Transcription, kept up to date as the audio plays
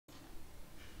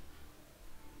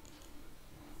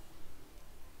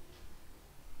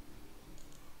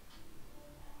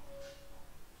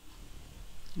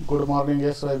Good morning,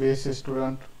 S.Y.B.Sc.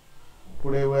 student.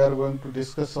 Today we are going to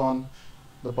discuss on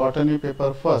the botany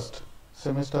paper first,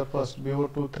 semester first,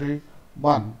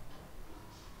 BO231,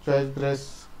 choice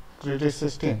breast 3D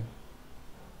system.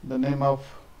 The name of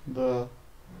the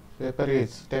paper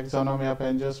is Taxonomy of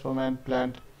Angiosperm and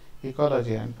Plant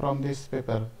Ecology, and from this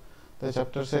paper, the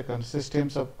chapter second,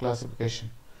 Systems of Classification.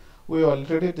 We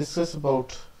already discussed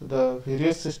about the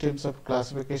various systems of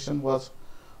classification was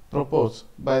proposed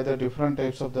by the different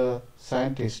types of the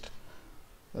scientists.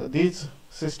 These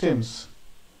systems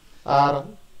are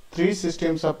three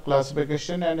systems of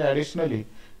classification, and additionally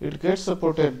it gets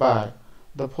supported by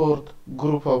the fourth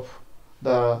group of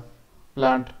the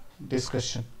plant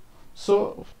discussion.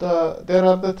 So there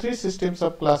are the three systems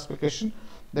of classification.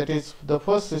 That is, the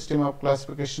first system of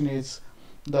classification is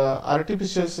the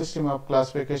artificial system of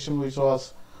classification, which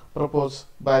was proposed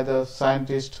by the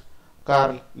scientist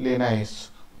Carl Linnaeus.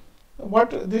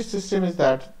 What this system is,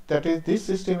 that is, this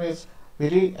system is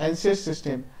very ancient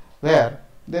system where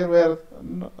there were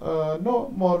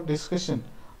no more discussion,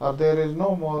 or there is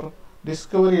no more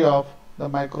discovery of the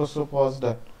microscope was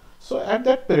done. So at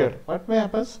that period, what may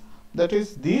happens, that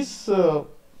is, this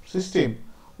system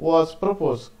was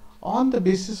proposed on the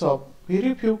basis of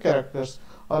very few characters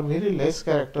or very less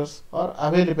characters or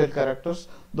available characters,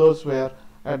 those were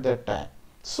at that time.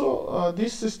 So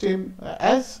this system,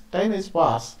 as time is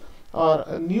passed, or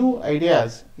new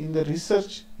ideas in the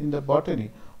research in the botany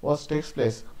was takes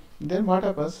place, then what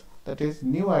happens, that is,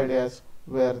 new ideas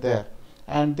were there,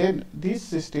 and then this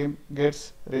system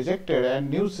gets rejected and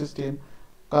new system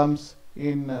comes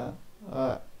in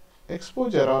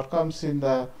exposure, or comes in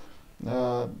the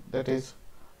that is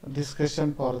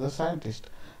discussion for the scientist.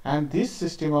 And this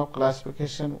system of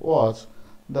classification was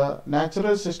the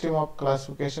natural system of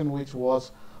classification, which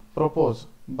was proposed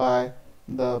by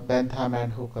the Bentham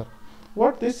and Hooker.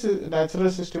 What this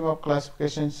natural system of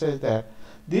classification says, that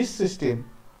this system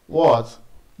was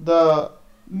the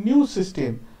new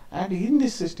system, and in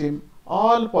this system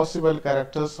all possible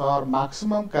characters or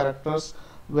maximum characters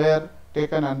were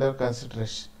taken under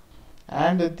consideration,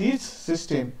 and this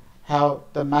system have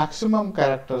the maximum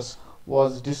characters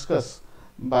was discussed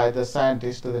by the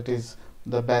scientist, that is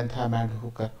the Bentham and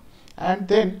Hooker. And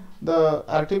then the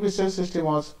artificial system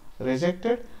was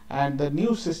rejected, and the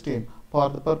new system for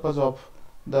the purpose of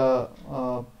the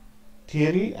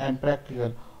theory and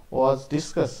practical was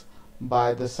discussed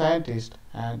by the scientist,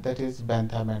 and that is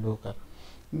Bentham and Hooker.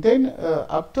 Then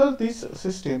after this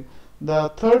system, the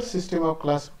third system of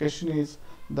classification is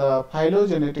the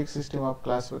phylogenetic system of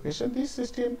classification. This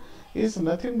system is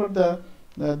nothing but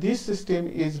this system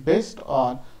is based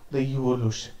on the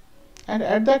evolution, and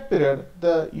at that period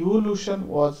the evolution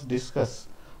was discussed,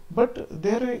 but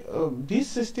this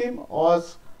system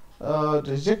was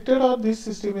rejected, or this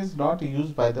system is not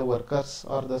used by the workers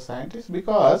or the scientists,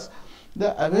 because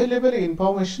the available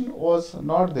information was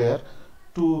not there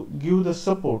to give the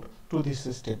support to this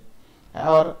system,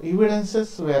 or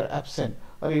evidences were absent,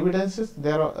 or evidences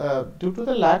there due to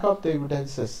the lack of the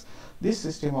evidences, this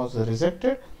system was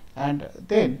rejected. And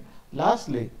then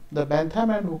lastly, the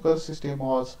Bentham and Hooker system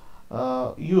was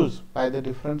used by the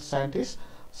different scientists.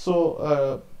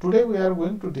 So today we are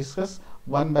going to discuss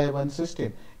one by one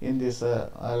system in this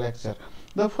lecture.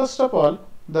 The first of all,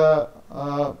 the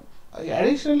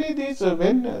additionally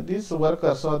when these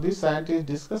workers or these scientists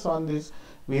discuss on these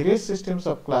various systems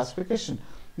of classification,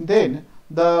 then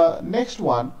the next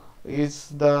one is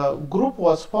the group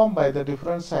was formed by the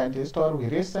different scientists or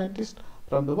various scientists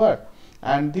from the world,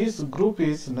 and this group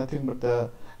is nothing but the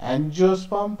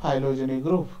Angiosperm phylogeny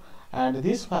group. And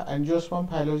this Angiosperm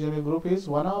phylogeny group is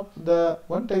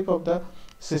one type of the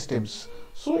systems.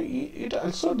 So it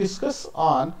also discuss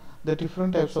on the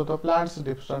different types of the plants,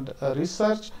 different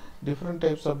research, different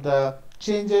types of the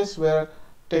changes where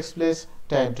takes place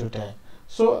time to time.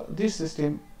 So this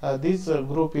system, this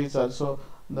group is also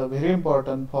the very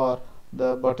important for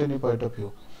the botany point of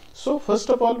view. So first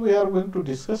of all, we are going to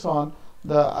discuss on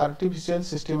the artificial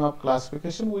system of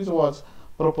classification, which was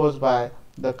proposed by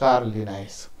the Carl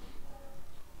Linnaeus.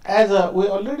 As we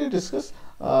already discussed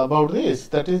about this,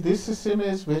 that is, this system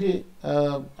is very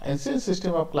ancient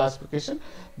system of classification,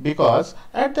 because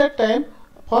at that time,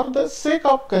 for the sake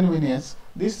of convenience,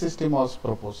 this system was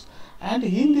proposed, and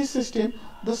in this system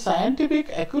the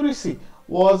scientific accuracy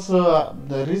was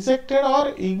rejected or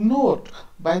ignored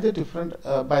by the different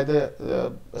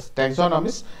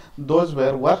taxonomists. Those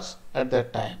were works at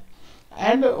that time,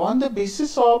 and on the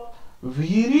basis of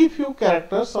very few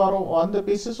characters, or on the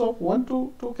basis of 1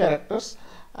 to 2 characters,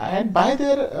 and by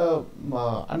their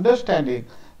understanding,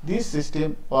 this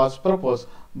system was proposed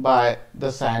by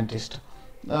the scientist.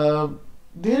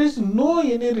 there is no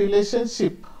any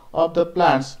relationship of the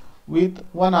plants with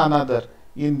one another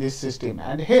in this system,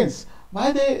 and hence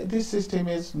why this system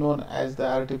is known as the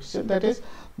artificial. That is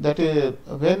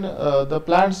when the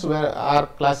plants are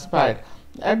classified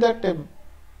at that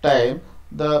time,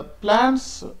 the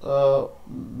plants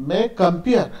may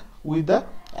compare with the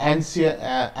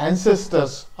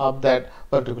ancestors of that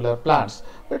particular plants,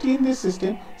 but in this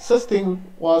system such thing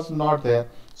was not there.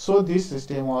 So this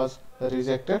system was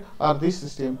rejected, or this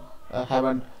system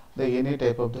haven't any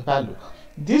type of the value.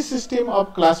 This system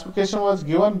of classification was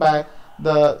given by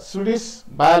the Swedish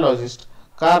biologist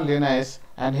Carl Linnaeus,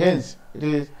 and hence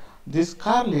this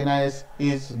Carl Linnaeus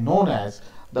is known as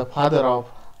the father of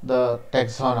the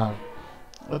taxonomy.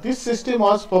 This system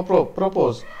was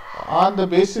proposed on the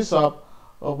basis of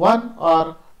one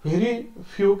or very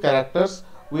few characters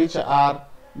which are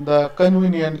the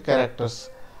convenient characters,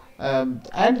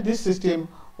 and this system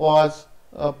was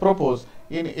proposed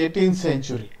in 18th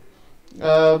century.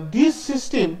 This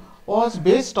system was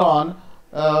based on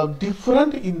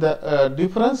difference in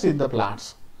the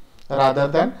plants rather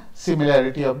than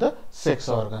similarity of the sex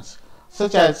organs,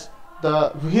 such as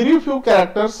the very few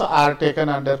characters are taken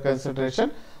under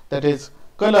consideration, that is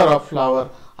color of flower,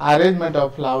 arrangement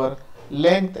of flower,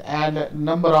 length and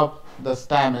number of the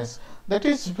stamens. That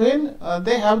is when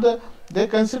they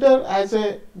consider as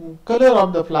a color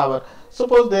of the flower.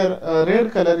 Suppose their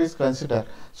red color is considered.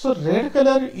 So red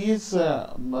color is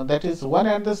that is one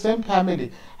and the same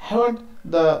family haven't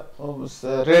the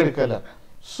red color.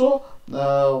 So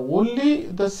only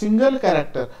the single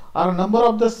character or number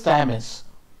of the stamens,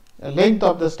 length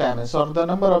of the stamens or the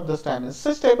number of the stamens,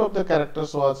 such type of the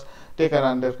characters was taken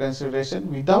under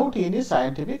consideration without any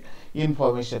scientific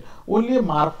information. Only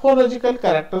morphological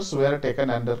characters were taken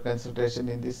under consideration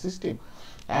in this system,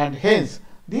 and hence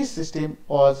this system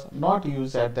was not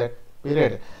used at that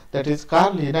period. That is,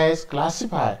 Carl Linnaeus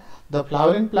classified the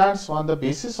flowering plants on the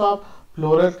basis of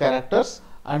floral characters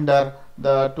under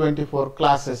the 24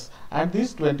 classes, and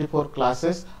these 24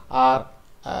 classes are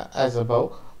as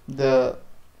above.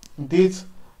 These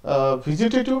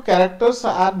vegetative characters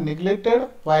are neglected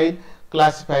while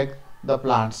classifying the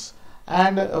plants,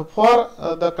 and for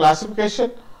the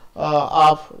classification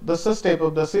of the such type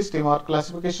of the system or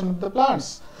classification of the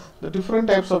plants, the different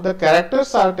types of the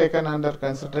characters are taken under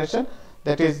consideration.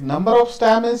 That is, number of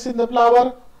stamens in the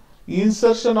flower,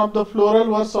 insertion of the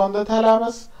floral verse on the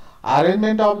thalamus,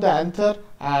 arrangement of the anther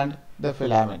and the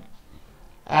filament.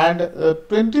 And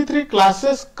 23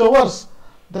 classes covers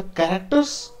the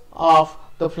characters of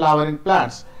the flowering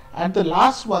plants, and the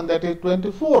last one, that is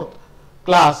 24th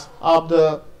class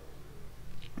of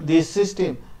this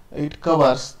system, it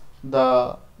covers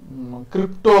the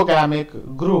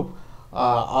cryptogamic group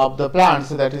of the plants,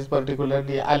 that is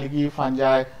particularly algae,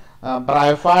 fungi,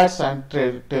 bryophytes and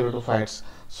pteridophytes.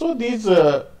 So these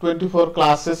 24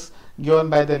 classes given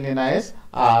by the Linnaeus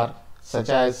are such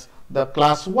as the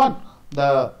class 1,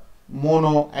 the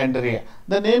monoandria.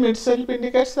 The name itself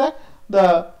indicates that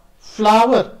the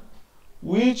flower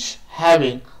which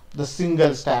having the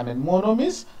single stamen. Mono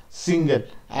means single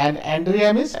and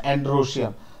andria means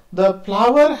androecium. The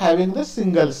flower having the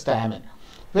single stamen.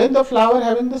 When the flower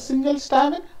having the single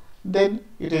stamen, then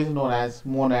it is known as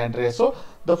monoandria. So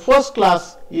the first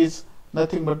class is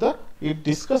nothing but it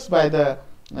discussed by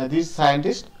these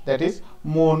scientists, that is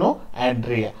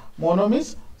monoandria. Mono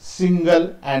means single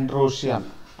androecium,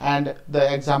 and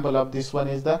the example of this one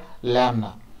is the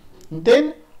lamna.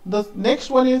 Then the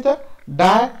next one is the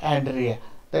diandria,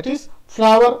 that is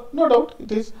flower, no doubt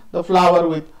it is the flower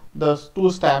with the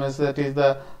two stamens, that is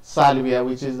the salvia,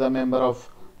 which is the member of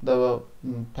the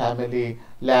family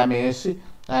Lamiaceae,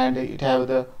 and it have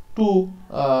the two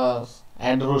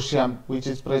androecium which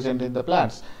is present in the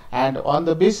plants, and on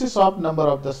the basis of number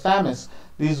of the stamens,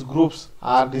 these groups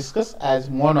are discussed as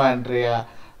monoandria,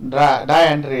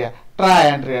 diandria,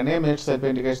 triandria. Name itself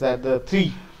indicates that the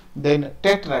three. Then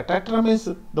tetra means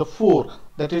the four,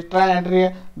 that is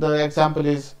triandria. The example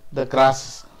is the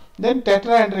grasses. Then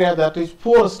tetraandria, that is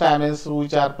four stamens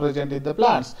which are present in the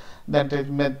plants. Then it is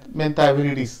mentha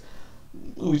viridis,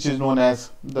 which is known as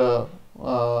the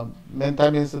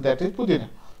mentha means that is pudina.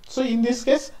 So in this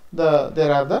case,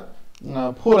 there are the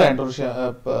four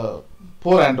androecium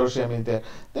is there.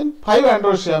 Then 5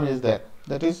 androecium is there,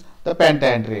 that is the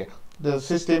pentaandria. The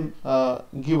system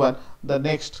given the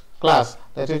next class,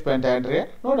 that is pentaandria.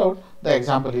 No doubt the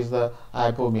example is the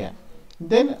ipomia.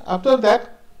 Then after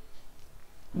that,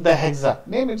 the hexa.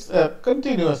 Name it's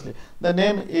continuously. The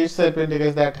name itself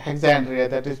indicates that hexandria,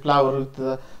 that is flower with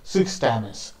 6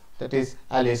 stamens, that is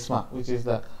alisma, which is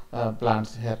the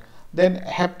plants here. Then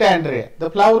heptandria, the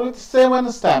flower with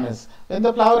 7 stamens. When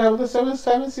the flower have the 7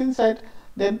 stamens inside,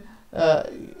 then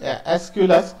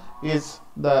Aesculus is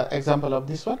the example of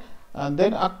this one. And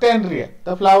then octandria,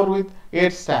 the flower with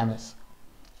 8 stamens.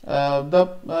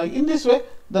 In this way,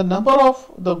 the number of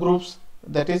the groups,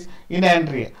 that is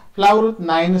Enandria, flower with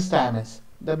 9 stamens.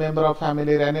 The member of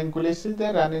family Ranunculus is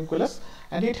there, Ranunculus,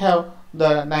 and it have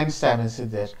the 9 stamens is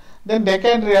there. Then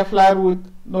Decandria, flower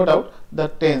with no doubt the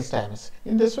 10 stamens.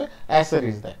 In this way, Acer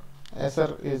is there.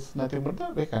 Acer is nothing but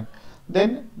the vacant.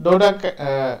 Then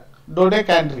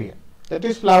Dodecandria, that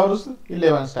is flowers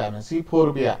 11 stamens.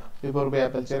 Euphorbia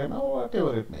pelcherema, or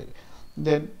whatever it may be.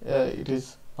 Then it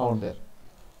is found there.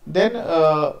 Then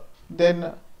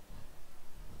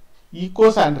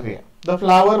Echosandria, the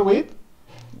flower with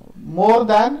more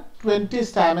than 20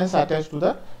 stamens attached to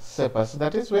the sepals.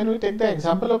 That is, when we take the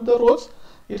example of the rose,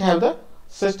 it have the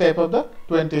such type of the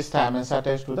 20 stamens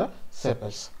attached to the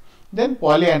sepals. Then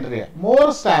Polyandria,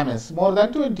 more stamens, more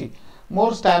than 20.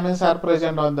 More stamens are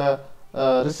present on the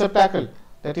receptacle.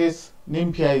 That is,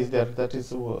 Nymphia is there. That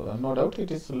is no doubt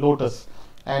it is lotus,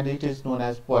 and it is known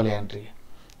as Polyandria.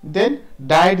 Then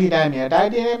Didynamia.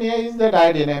 Didynamia is the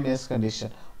didynamious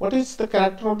condition. What is the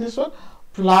character of this one?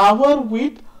 Flower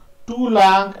with 2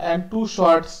 long and 2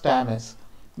 short stamens.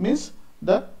 Means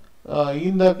the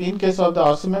in case of the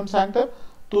Ocimum sanctum,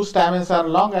 2 stamens are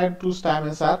long and 2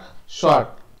 stamens are short,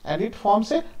 and it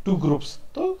forms a 2 groups.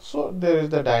 So there is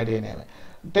the didynamia.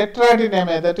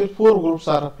 Tetradynamia, that is 4 groups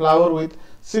are flower with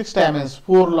 6 stamens,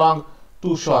 4 long,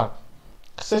 2 short.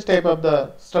 Such type of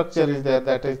the structure is there,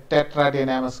 that is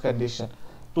tetradynamous condition.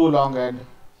 2 long and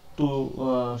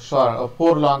 2 short,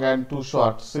 4 long and 2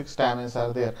 short, 6 stamens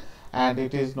are there, and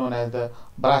it is known as the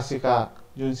Brassica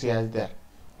juncea is there.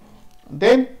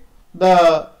 Then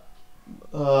the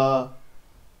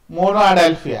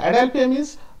monoadelphia. Adelphia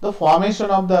means the formation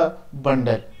of the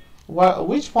bundle.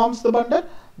 Which forms the bundle?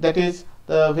 That is,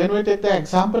 when we take the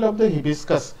example of the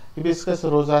hibiscus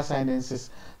rosa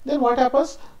sinensis, then what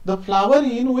happens? The flower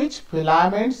in which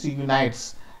filaments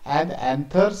unites and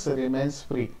anthers remains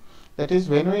free. That is,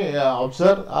 when we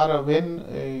observe, or when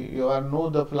you know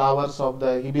the flowers of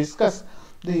the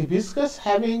hibiscus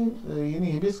having in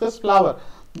hibiscus flower,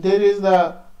 there is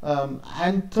the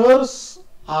anthers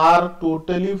are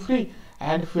totally free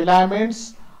and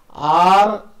filaments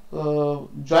are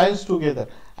joins together,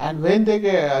 and when they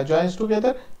get joins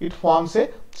together, it forms a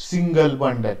single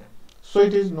bundle. So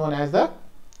it is known as the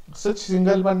such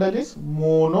single bundle is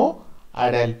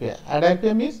monoadelphia.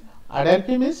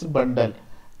 Adelphia means bundle.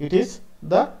 It is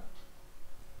the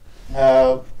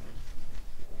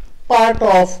part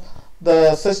of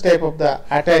the such type of the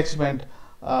attachment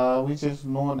which is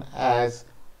known as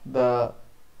the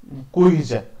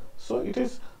cohesion. So it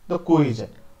is the cohesion.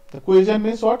 The cohesion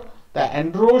means what? The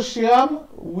androecium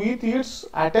with its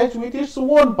attached with its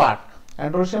own part.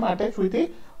 Androecium attached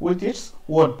with its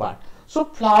own part. So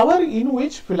flower in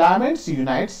which filaments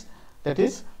unites, that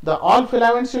is, the all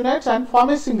filaments unites and form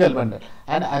a single bundle,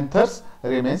 and anthers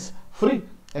remains free.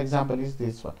 Example is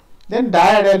this one. Then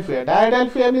diadelphia.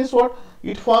 Diadelphia means what?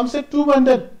 It forms a 2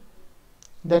 bundle.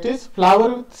 That is,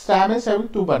 flower with stamens having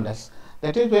 2 bundles.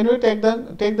 That is, when we take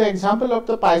the example of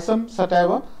the Pisum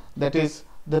sativum, that is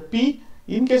the P.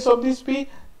 In case of this P,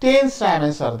 10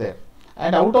 stamens are there,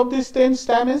 and out of these 10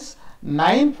 stamens,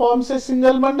 9 forms a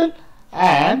single bundle,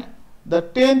 and the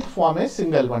 10th form a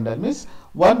single bundle. Means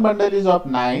one bundle is of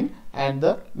 9 and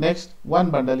the next one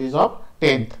bundle is of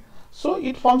 10th. So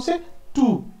it forms a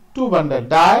 2 bundle.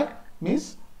 Di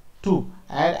means 2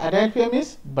 and adelphia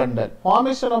means bundle.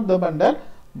 Formation of the bundle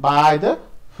by the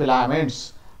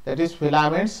filaments. That is,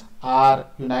 filaments are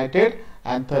united,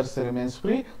 anthers remains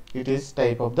free. It is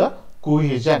type of the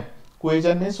cohesion.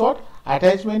 Cohesion means what?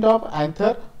 Attachment of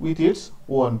anther with its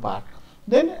own part.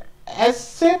 Then as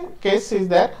same case is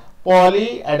there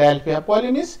polyadelphia.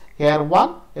 Poly means here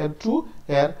 1, here 2,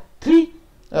 here 3,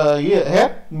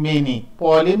 here many.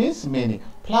 Poly means many.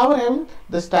 Flower having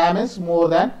the stamens more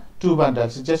than 2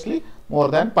 bundles, justly more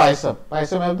than Pisum.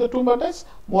 Pisum have the 2 bundles,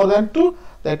 more than 2,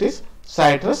 that is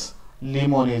citrus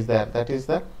lemon is there. That is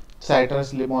the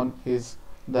citrus lemon is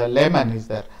the lemon is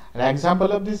there. An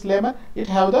example of this lemon, it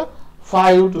have the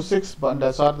 5 to 6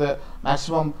 bundles, or the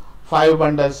maximum 5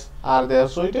 bundles are there.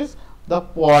 So it is the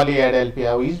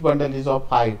polyadelphia. Each bundle is of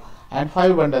 5 and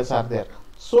 5 bundles are there.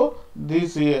 So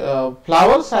these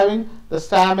flowers having the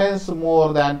stamens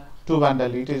more than 2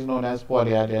 bundles, it is known as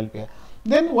polyadelphia.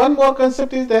 Then one more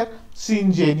concept is there,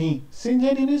 syngeny.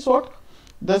 Syngeny means what?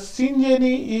 The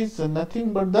syngeny is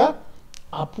nothing but the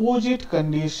opposite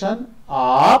condition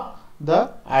of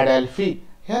the adelphi.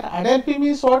 Here adelphi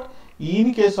means what?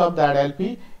 In case of the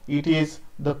adelphi, it is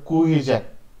the cohesion.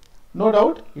 No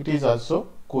doubt it is also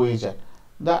cohesion.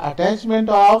 The attachment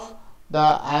of the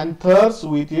anthers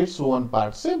with its own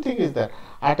part. Same thing is there.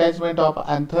 Attachment of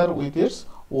anther with its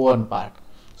own part.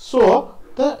 So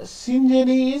the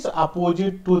syngeny is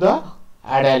opposite to the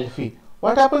Adelphi.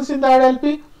 What happens in the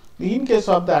Adelphi? In case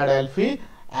of the Adelphi,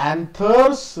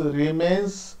 anthers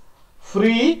remains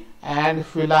free and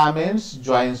filaments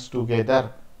joins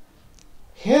together.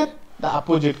 Here the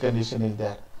opposite condition is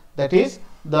there. That is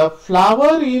the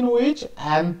flower in which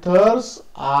anthers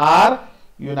are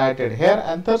united. Here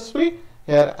anthers free,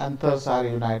 here anthers are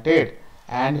united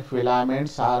and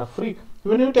filaments are free.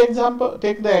 When you take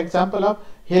the example of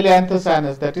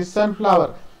Helianthus, that is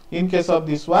sunflower. In case of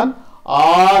this one,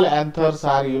 all anthers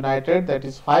are united, that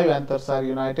is 5 anthers are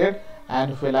united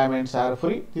and filaments are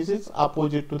free. This is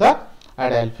opposite to the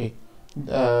Adelphi,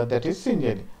 that is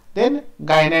syngeny. Then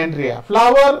gynandria,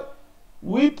 flower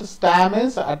with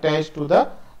stamens attached to the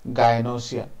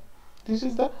gynoecium. This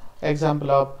is the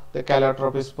example of the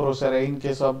Calotropis procera. In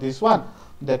case of this one,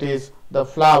 that is the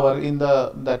flower in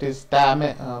the that is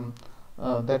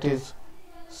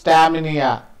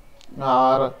stamina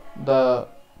or the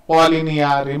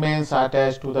pollinia remains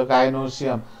attached to the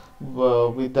gynoecium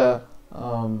with the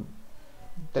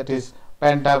that is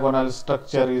pentagonal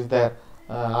structure is there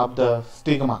of the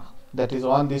stigma, that is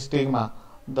on the stigma.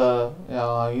 The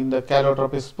in the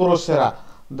Calotropis procera,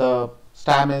 the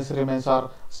stamens remains,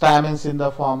 or stamens in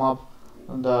the form of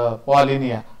the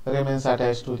pollinia remains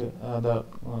attached to the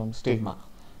stigma.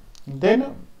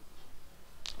 Then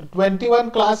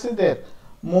 21 class is there.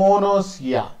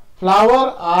 Monocia,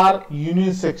 flower are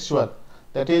unisexual,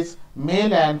 that is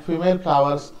male and female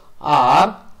flowers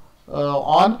are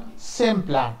on same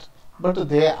plant, but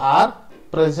they are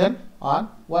present on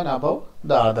one above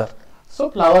the other. So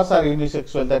flowers are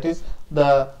unisexual, that is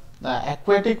the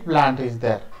aquatic plant is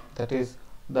there, that is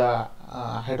the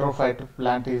hydrophyte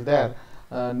plant is there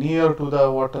near to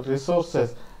the water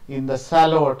resources. In the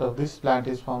shallow water, this plant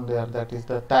is found there, that is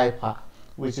the typha,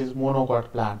 which is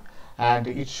monocot plant, and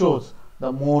it shows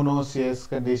the monoecious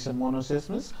condition. Monoecious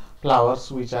means flowers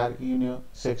which are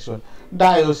unisexual.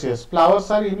 Dioecious,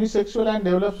 flowers are unisexual and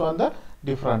develops on the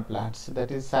different plants,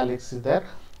 that is salix is there.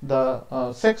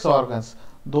 The sex organs,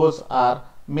 those are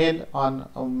male on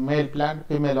male plant,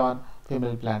 female on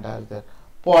female plant are there.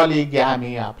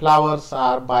 Polygamia, flowers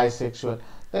are bisexual,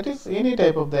 that is any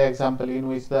type of the example in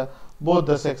which the both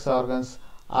the sex organs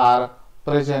are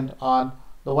present on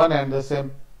the one and the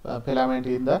same filament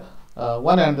in the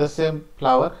one and the same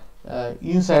flower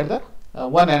inside the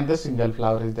one and the single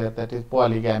flower is there, that is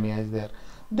polygamia is there.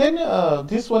 Then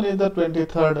this one is the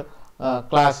 23rd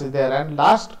class is there, and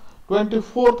last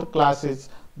 24th class is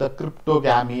the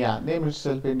cryptogamia. Name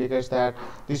itself indicates that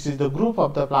this is the group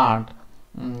of the plant,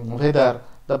 whether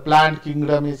the plant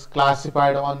kingdom is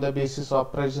classified on the basis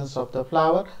of presence of the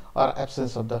flower or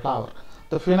absence of the flower.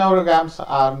 The phanerogams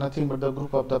are nothing but the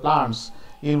group of the plants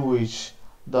in which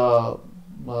the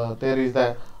there is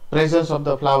the presence of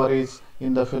the flower is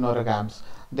in the phanerogams.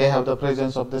 They have the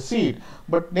presence of the seed.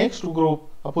 But next group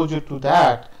opposite to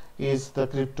that is the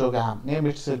cryptogam. Name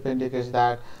itself indicates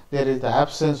that there is the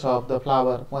absence of the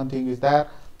flower. One thing is there,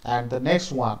 and the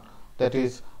next one, that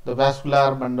is the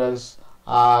vascular bundles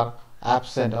are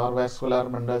absent, or vascular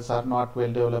bundles are not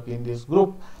well developed in this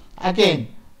group. Again,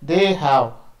 they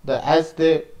have the as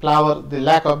the flower, the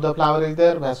lack of the flower is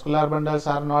there, vascular bundles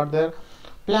are not there.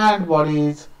 Plant body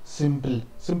is simple.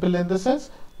 Simple in the sense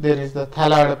there is the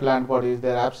thalloid plant body is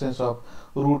there, absence of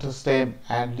root, stem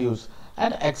and leaves.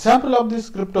 And example of these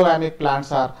cryptogamic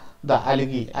plants are the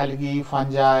algae,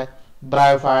 fungi,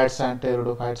 bryophytes and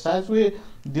pteridophytes. As we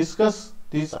discuss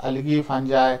these algae,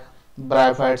 fungi,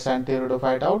 bryophytes and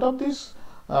pteridophyte, out of these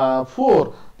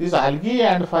four, these algae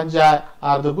and fungi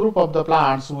are the group of the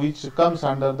plants which comes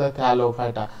under the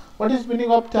thallophyta. What is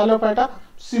meaning of thallophyta?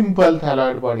 Simple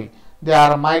thalloid body. They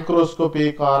are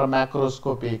microscopic or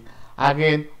macroscopic.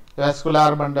 Again,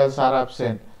 vascular bundles are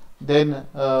absent. Then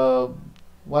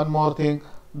one more thing,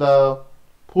 the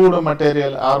food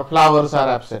material or flowers are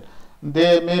absent.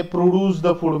 They may produce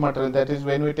the food material, that is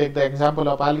when we take the example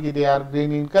of algae, they are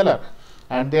green in color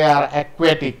and they are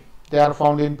aquatic. They are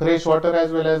found in fresh water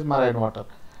as well as marine water,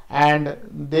 and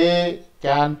they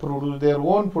can produce their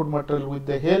own food material with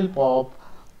the help of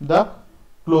the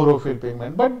chlorophyll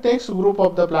pigment. But next group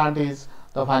of the plant is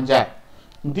the fungi.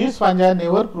 These fungi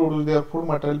never produce their food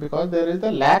material because there is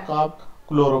the lack of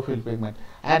chlorophyll pigment,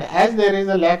 and as there is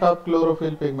a lack of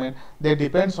chlorophyll pigment, they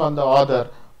depends on the other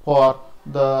for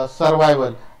the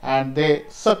survival, and they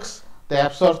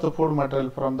absorb the food material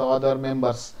from the other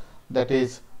members, that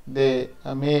is they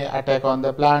may attack on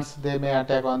the plants, they may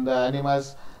attack on the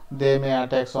animals, they may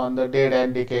attack on the dead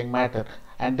and decaying matter.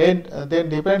 And then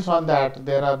depends on that,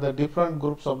 there are the different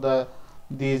groups of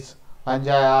these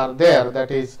fungi are there,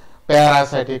 that is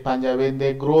parasitic fungi when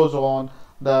they grows on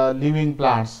the living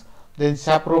plants, then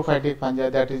saprophytic fungi,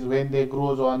 that is when they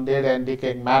grows on dead and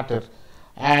decaying matter,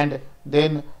 and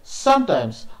then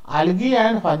sometimes algae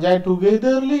and fungi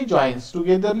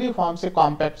togetherly forms a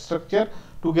compact structure,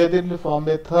 togetherly form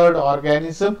a third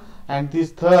organism, and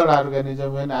this third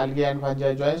organism, when algae and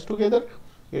fungi joins together,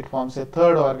 it forms a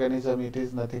third organism, it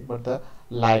is nothing but the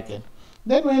lichen.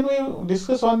 Then when we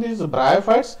discuss on these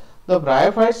bryophytes, the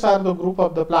bryophytes are the group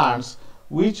of the plants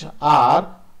which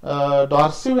are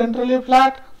dorsiventrally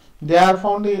flat, they are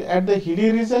found at the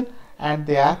hilly region, and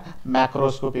they are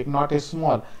macroscopic, not a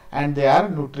small, and they are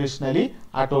nutritionally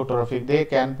autotrophic, they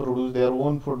can produce their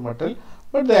own food material,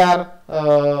 but they are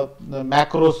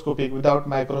macroscopic, without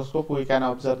microscope we can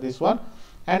observe this one,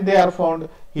 and they are found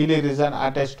hilly region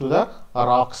attached to the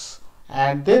rocks,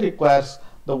 and they requires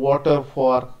the water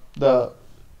for the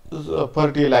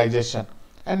fertilization.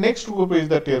 And next group is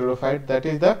the pteridophyte, that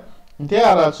is they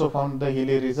are also found in the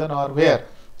hilly region, or where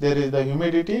there is the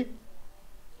humidity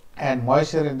and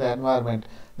moisture in the environment,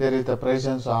 there is the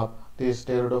presence of these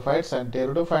pteridophytes, and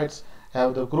pteridophytes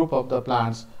have the group of the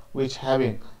plants which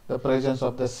having the presence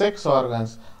of the sex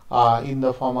organs in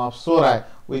the form of sori,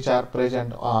 which are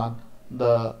present on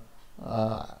the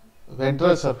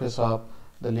ventral surface of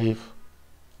the leaf.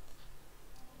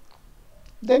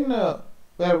 Then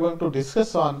we are going to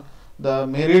discuss on the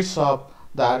merits of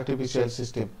the artificial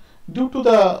system. Due to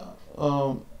the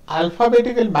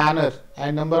alphabetical manner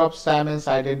and number of stamens,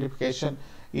 identification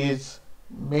is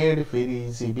made very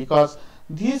easy, because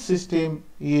this system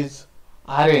is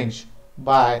arranged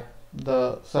by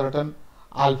the certain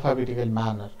alphabetical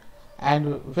manner,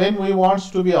 and when we want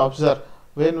to be observed,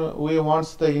 when we want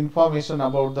the information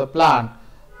about the plant,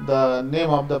 the name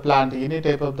of the plant, any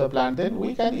type of the plant, then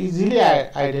we can easily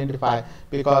identify,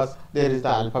 because there is the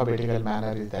alphabetical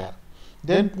manner is there.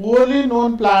 Then poorly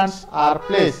known plants are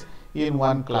placed in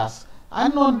one class,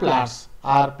 unknown plants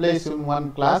are placed in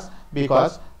one class,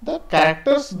 because the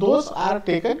characters, those are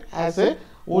taken as a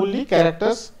only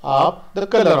characters of the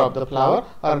color of the flower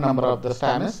or number of the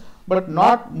stamens, but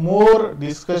not more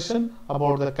discussion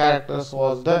about the characters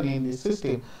was done in this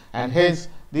system, and hence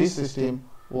this system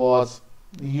was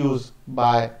used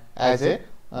by as a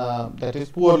that is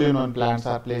poorly known plants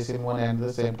are placed in one and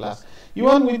the same class.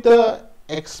 Even with the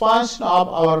expansion of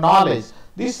our knowledge,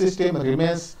 this system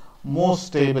remains more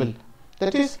stable.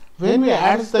 That is, when we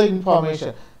add the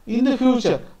information in the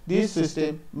future, this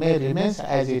system may remain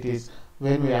as it is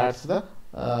when we add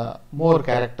the more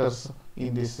characters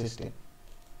in this system.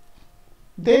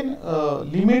 Then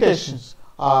limitations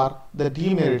or the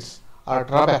demerits or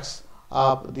drawbacks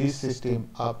of this system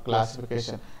of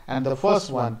classification, and the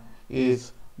first one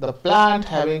is the plant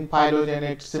having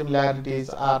phylogenetic similarities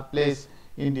are placed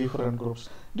in different groups.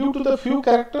 Due to the few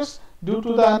characters, due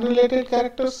to the unrelated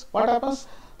characters, what happens?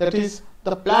 That is,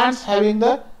 the plants having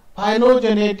the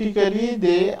phylogenetically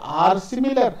they are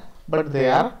similar, but they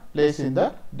are placed in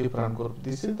the different group.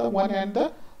 This is the one and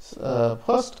the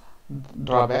first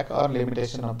drawback or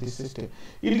limitation of this system.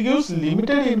 It gives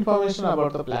limited information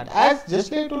about the plant. As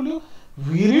just like I told you,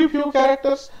 very few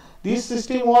characters. This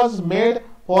system was made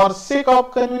for sake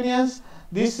of convenience.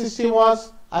 This system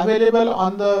was available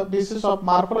on the basis of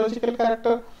morphological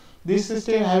character. This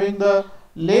system having the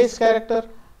less character,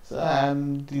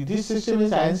 and this system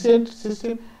is ancient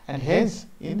system, and hence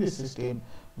in this system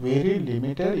very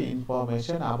limited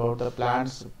information about the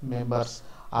plant's members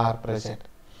are present.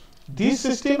 This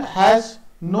system has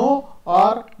no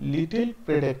or little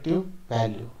predictive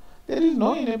value. There is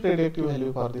no any predictive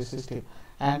value for this system.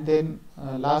 And then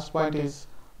last point is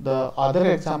the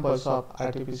other examples of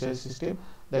artificial system,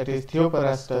 that is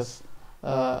Theophrastus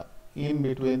in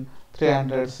between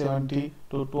 370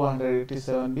 to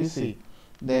 287 BC.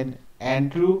 Then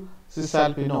Andrew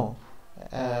Cisalpino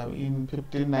in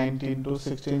 1519 to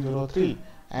 1603,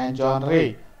 and John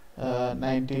Ray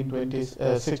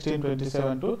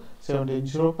 1627 to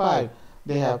 1705.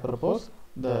 They have proposed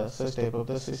the such type of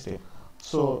the system.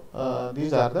 So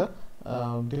these are the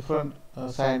different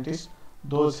scientists,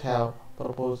 those have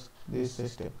proposed this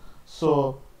system.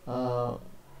 So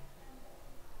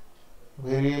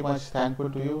very much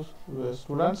thankful to you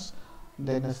students.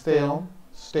 Then stay home,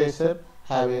 stay safe,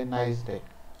 have a nice day.